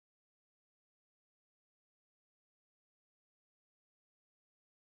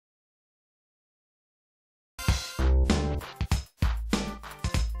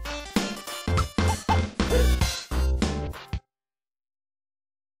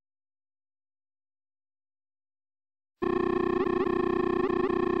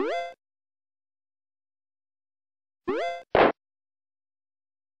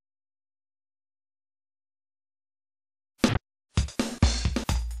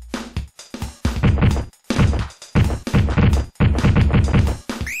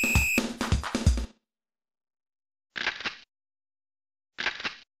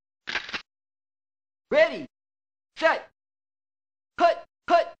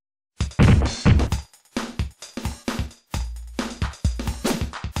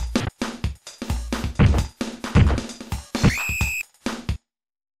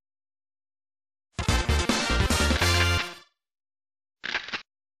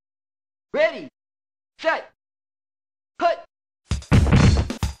Ready, set, cut.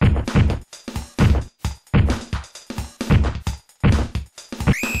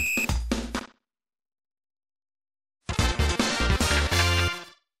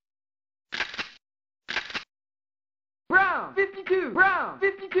 Brown, 52, Brown,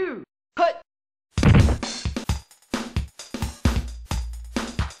 52, cut.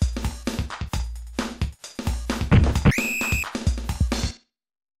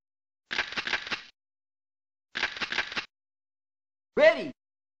 Ready,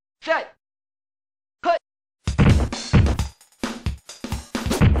 set, cut.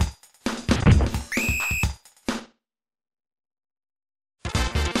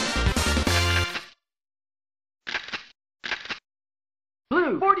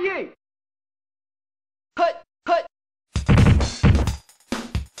 Blue, 48. Cut, cut.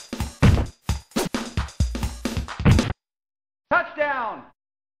 Touchdown.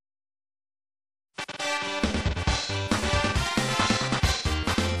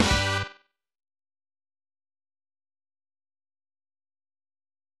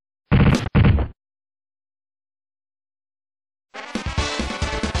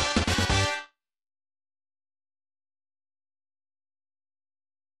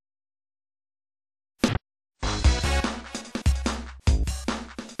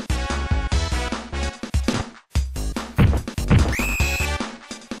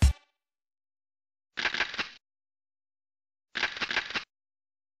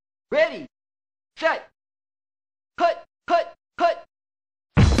 Ready, set, cut, cut, cut.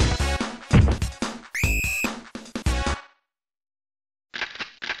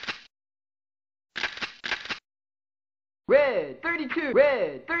 Red, 32,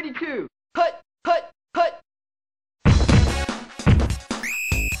 red, 32, cut, cut, cut.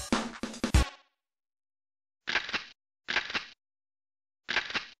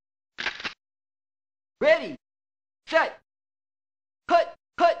 Ready, set, cut,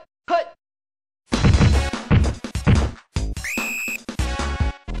 cut, cut.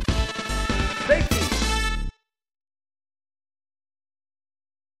 Safety.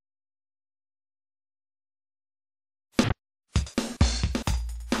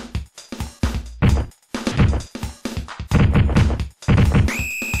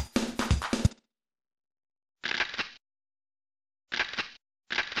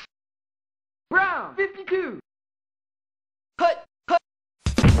 Brown, 52. Cut, cut.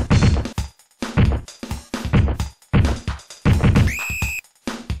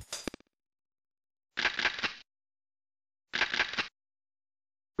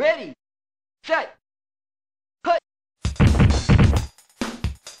 Ready, set, cut.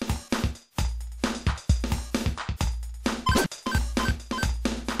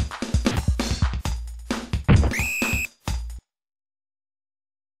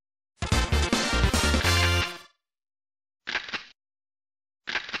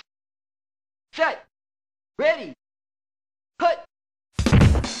 Set, ready, cut.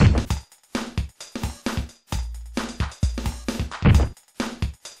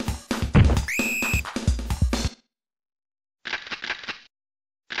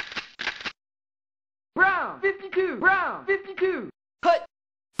 Brown, 52, Brown, 52, cut.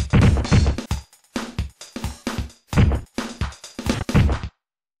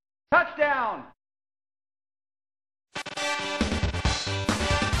 Touchdown.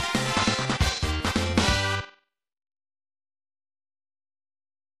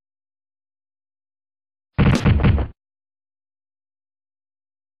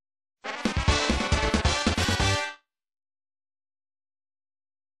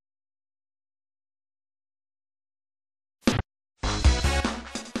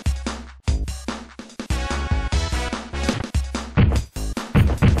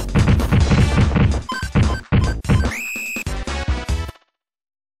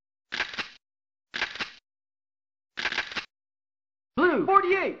 Blue,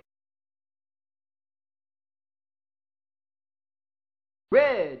 48.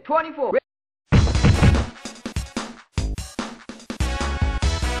 Red, 24.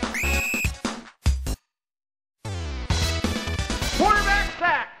 Quarterback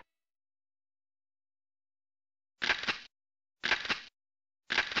sack.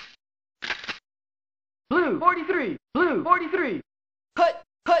 Blue, 43. Blue, 43. Cut,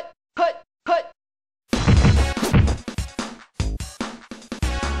 cut, cut, cut.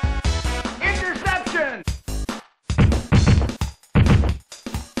 Interception.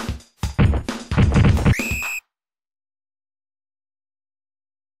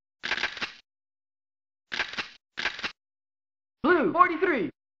 Blue, 43.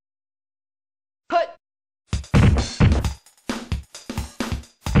 Cut.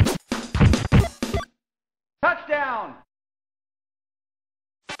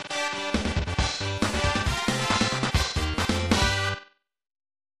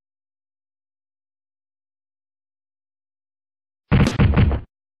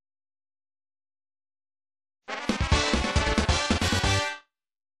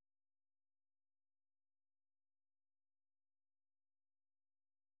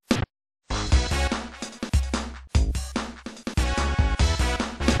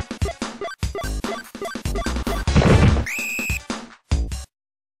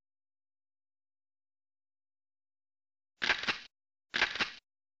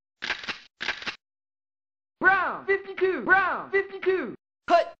 52. Brown, 52.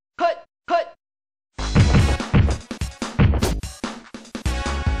 Cut, cut, cut.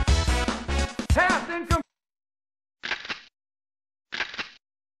 Pass incomplete.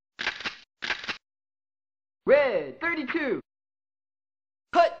 Red, 32.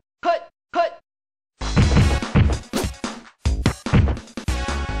 Cut, cut, cut.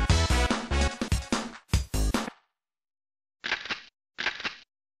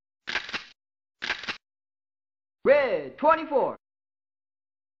 Red, 24.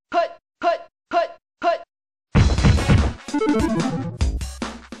 Cut, cut, cut, cut.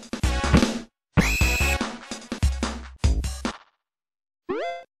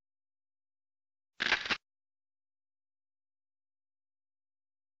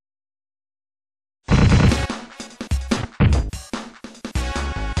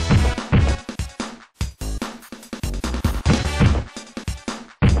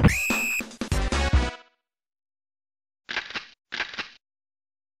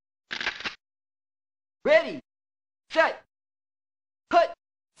 Ready, set, cut.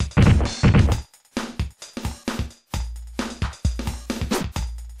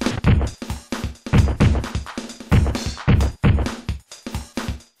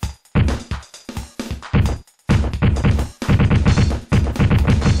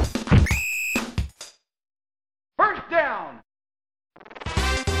 First down.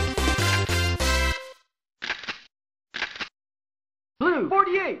 Blue,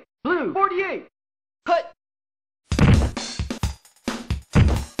 48. Blue, 48. Cut.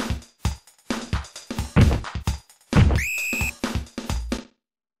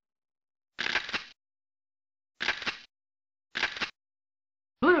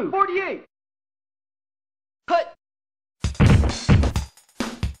 Blue, 48. Cut.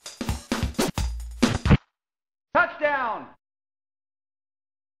 Touchdown.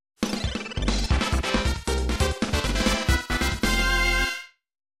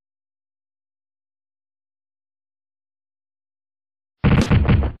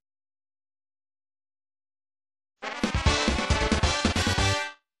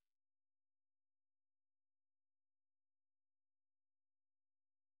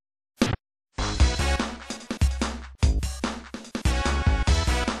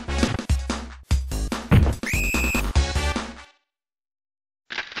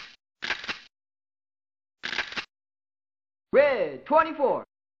 Red, 24.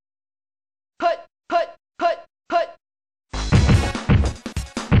 Cut, cut, cut, cut.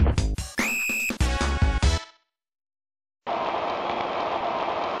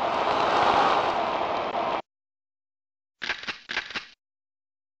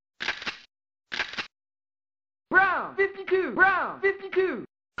 Brown, 52. Brown, 52.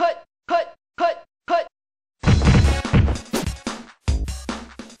 Cut, cut, cut, cut.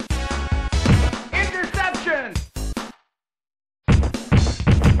 Interception.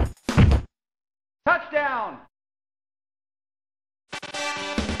 Touchdown!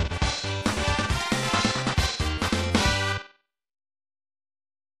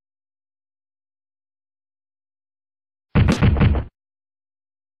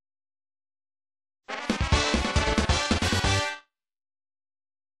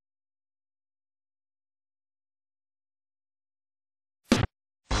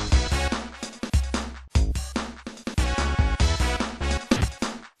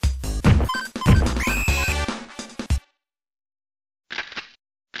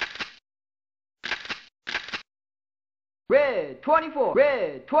 Red, 24.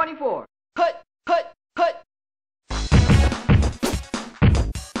 Red, 24. Cut, cut, cut.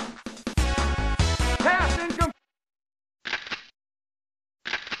 Pass incomplete.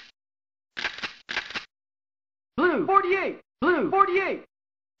 Blue, 48. Blue, 48.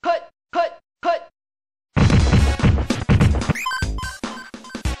 Cut, cut, cut.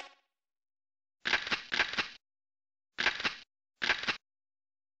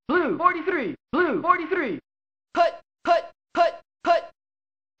 Blue, 43. Blue, 43. Cut, cut, cut, cut.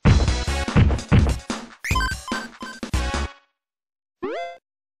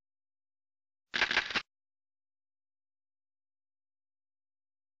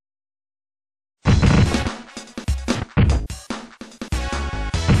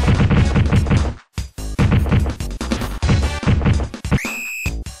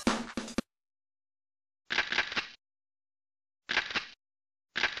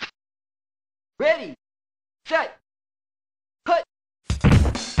 Ready, set, cut.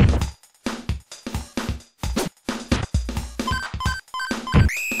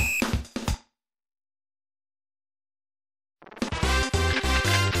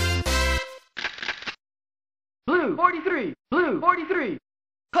 Blue, 43. Blue, 43.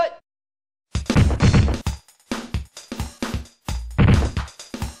 Cut.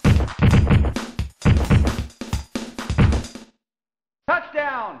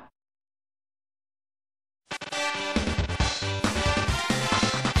 Touchdown!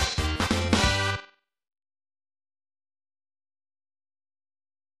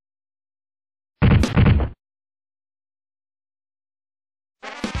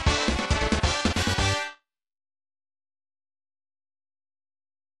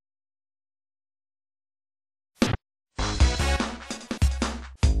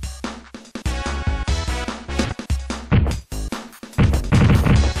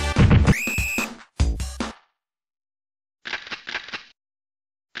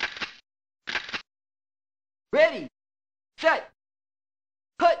 Ready, set,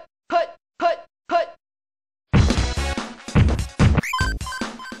 cut, cut, cut, cut.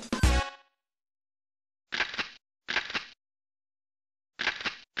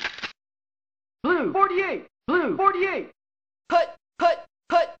 Blue 48, blue 48. Cut, cut,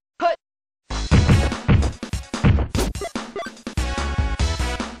 cut, cut.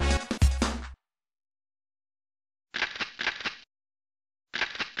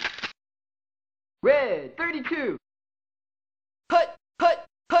 Red 32. Cut, cut,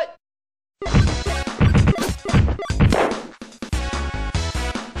 cut.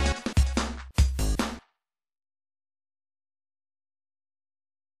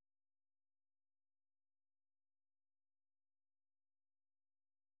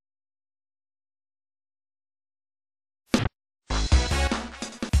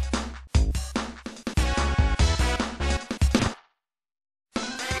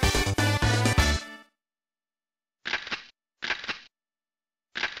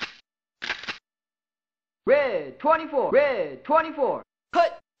 Red 24, red 24.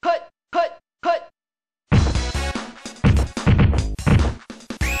 Cut, cut, cut, cut.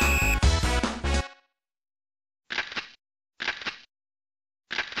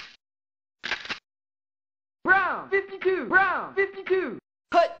 Brown 52, brown 52.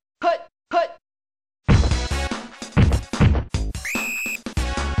 Cut, cut, cut.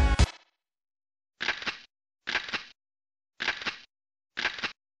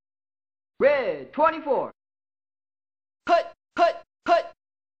 Red 24. Cut, cut, cut.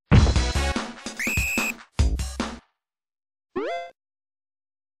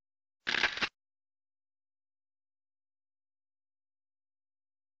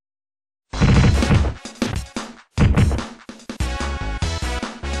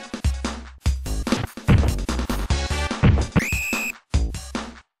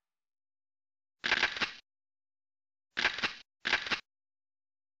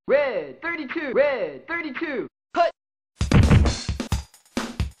 Red 32, red 32. Cut.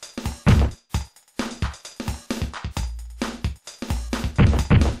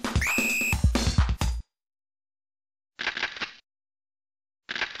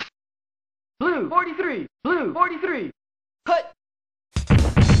 Blue 43, blue 43. Cut.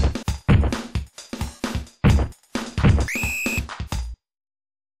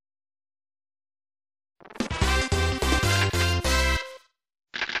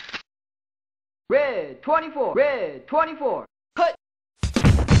 Red 24, red 24. Cut.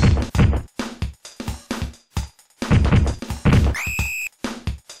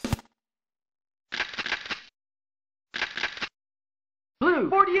 Blue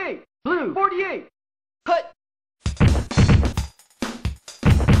 48, blue 48. Cut.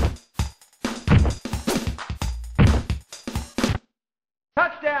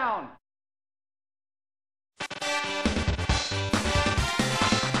 Touchdown!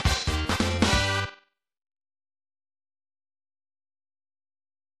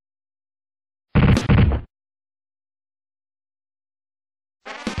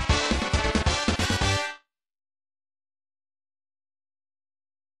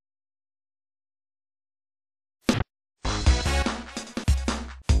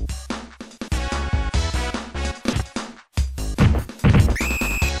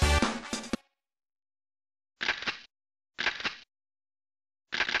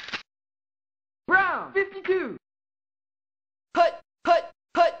 Brown 52. Cut, cut,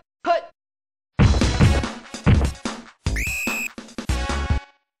 cut, cut.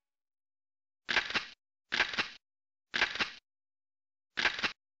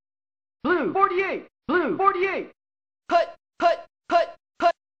 Blue 48, blue 48. Cut, cut, cut,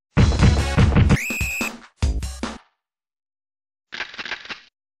 cut.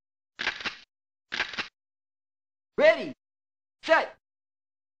 Ready, set,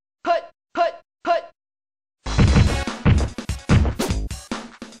 cut, cut, cut.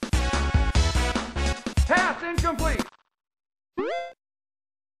 Pass incomplete.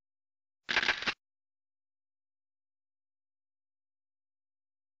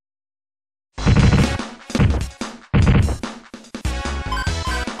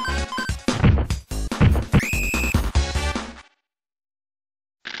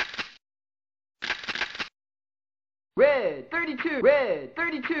 32. Red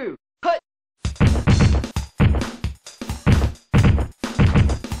 32. Cut.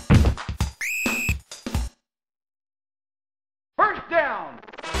 First down.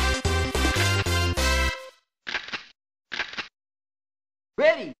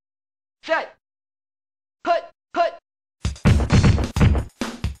 Ready. Set. Cut. Cut.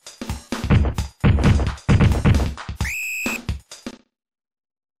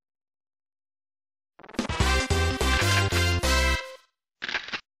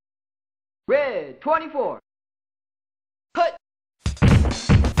 Red 24. Cut.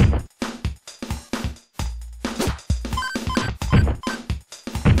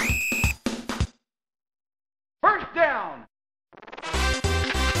 First down.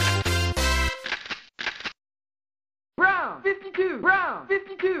 Brown 52. Brown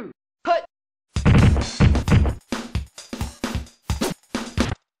 52. Cut.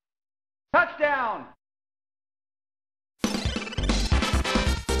 Touchdown.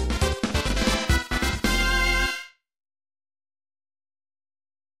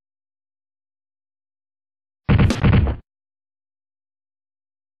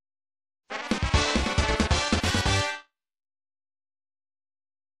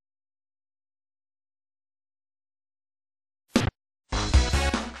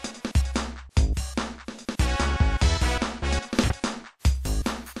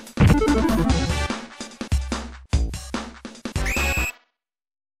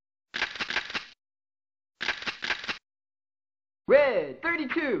 Red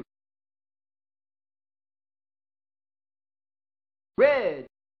 32. Red.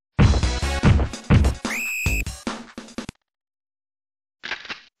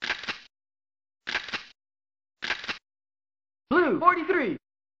 Blue 43.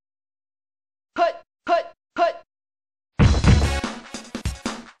 Cut, cut, cut.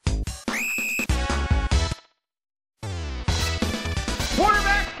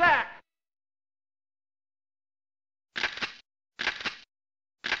 Quarterback sack.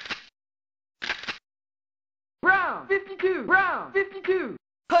 Brown 52. Brown 52.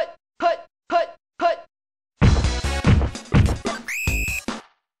 Cut, cut, cut, cut.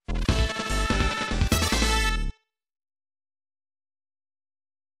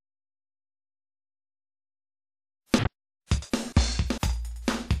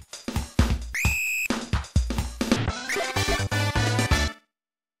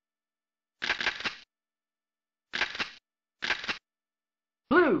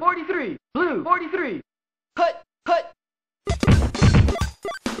 Blue 43. Blue 43. Cut, cut.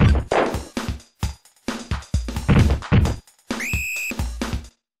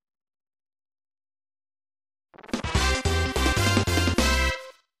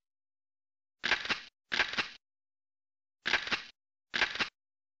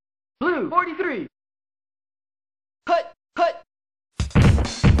 Blue 43. Cut, cut.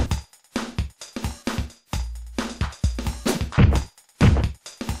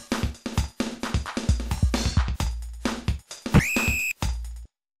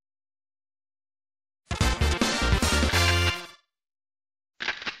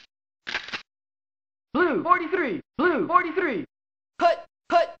 Blue 43. Blue 43. Cut,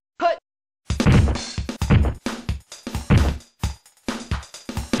 cut, cut.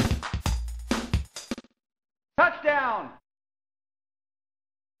 Touchdown.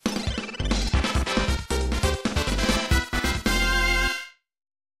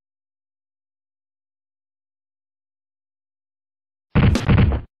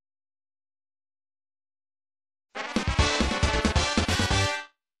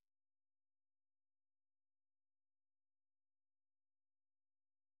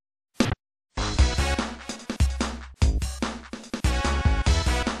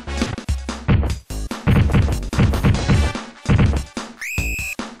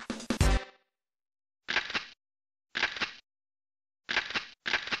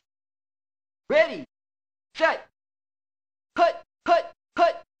 Ready, set, cut, cut,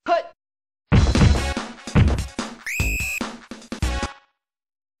 cut, cut.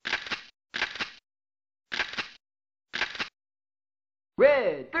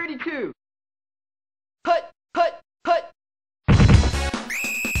 Red 32. Cut, cut, cut.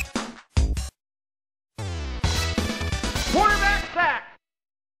 Quarterback sack.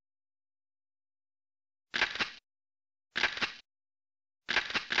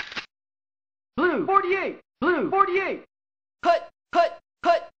 Blue 48. Blue 48. Cut, cut,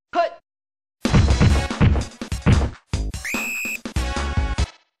 cut, cut.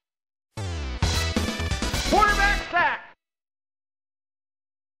 Quarterback sack.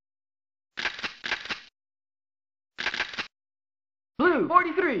 Blue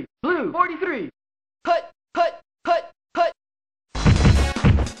 43. Blue 43. Cut, cut, cut, cut.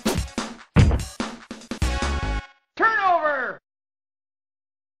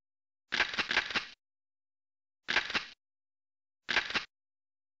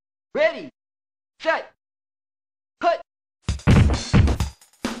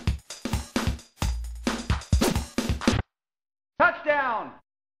 Touchdown!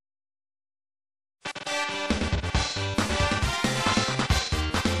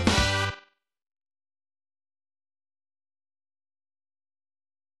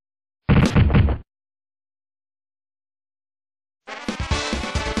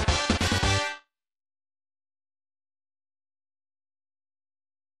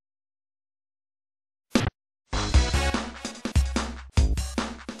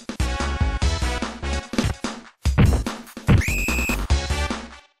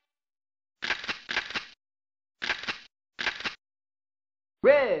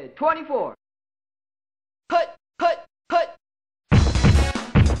 Red 24. Cut, cut, cut.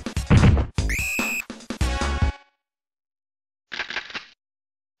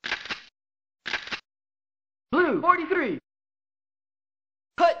 Blue 43.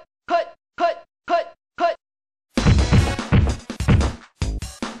 Cut, cut, cut, cut, cut.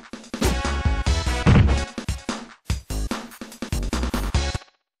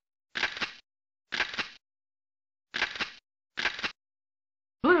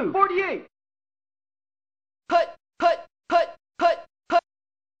 Blue 48. Cut, cut, cut, cut, cut.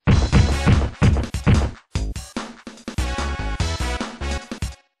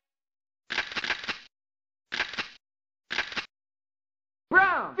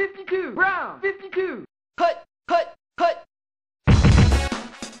 Brown 52. Brown 52. Cut, cut, cut.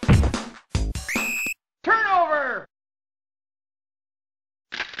 Turnover.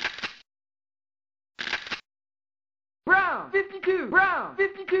 Brown 52. Brown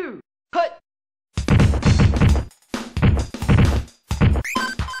 52. Cut.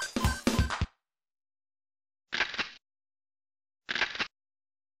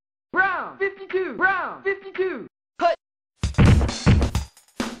 Brown 52. Brown 52. Cut.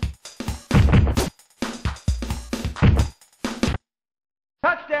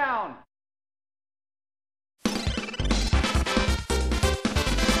 Touchdown.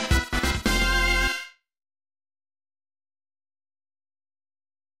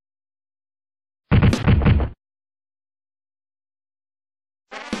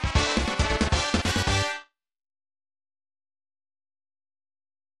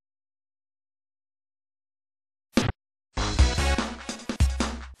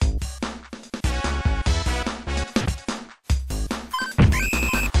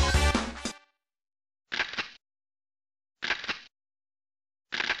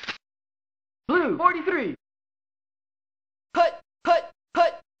 Blue 43. Cut, cut,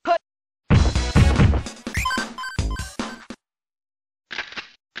 cut, cut.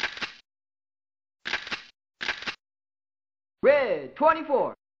 Red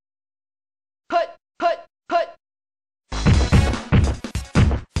 24. Cut, cut, cut.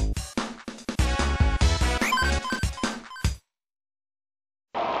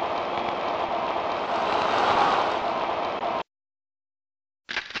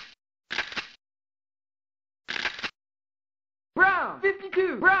 Brown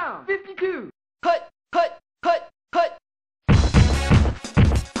 52. Brown 52. Cut, cut, cut, cut.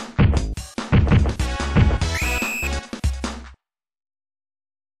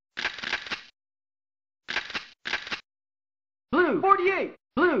 Blue 48.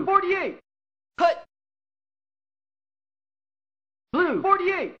 Blue 48. Cut. Blue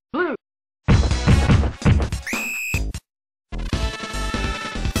 48. Blue.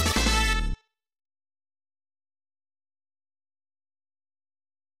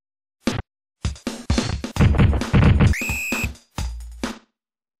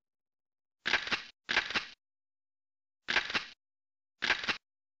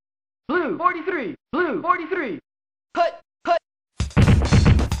 Blue 43. Blue 43. Cut, cut.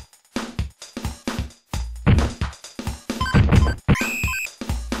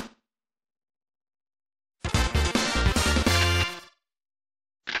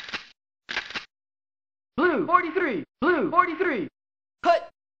 Blue 43. Blue 43. Cut.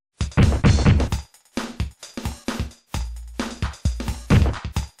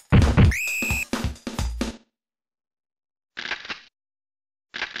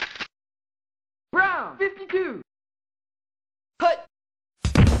 Brown 52. Cut.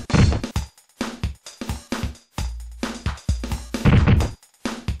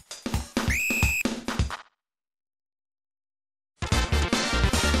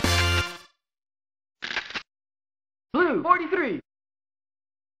 Blue 43.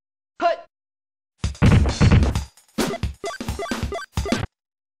 Cut.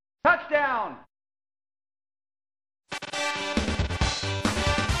 Touchdown.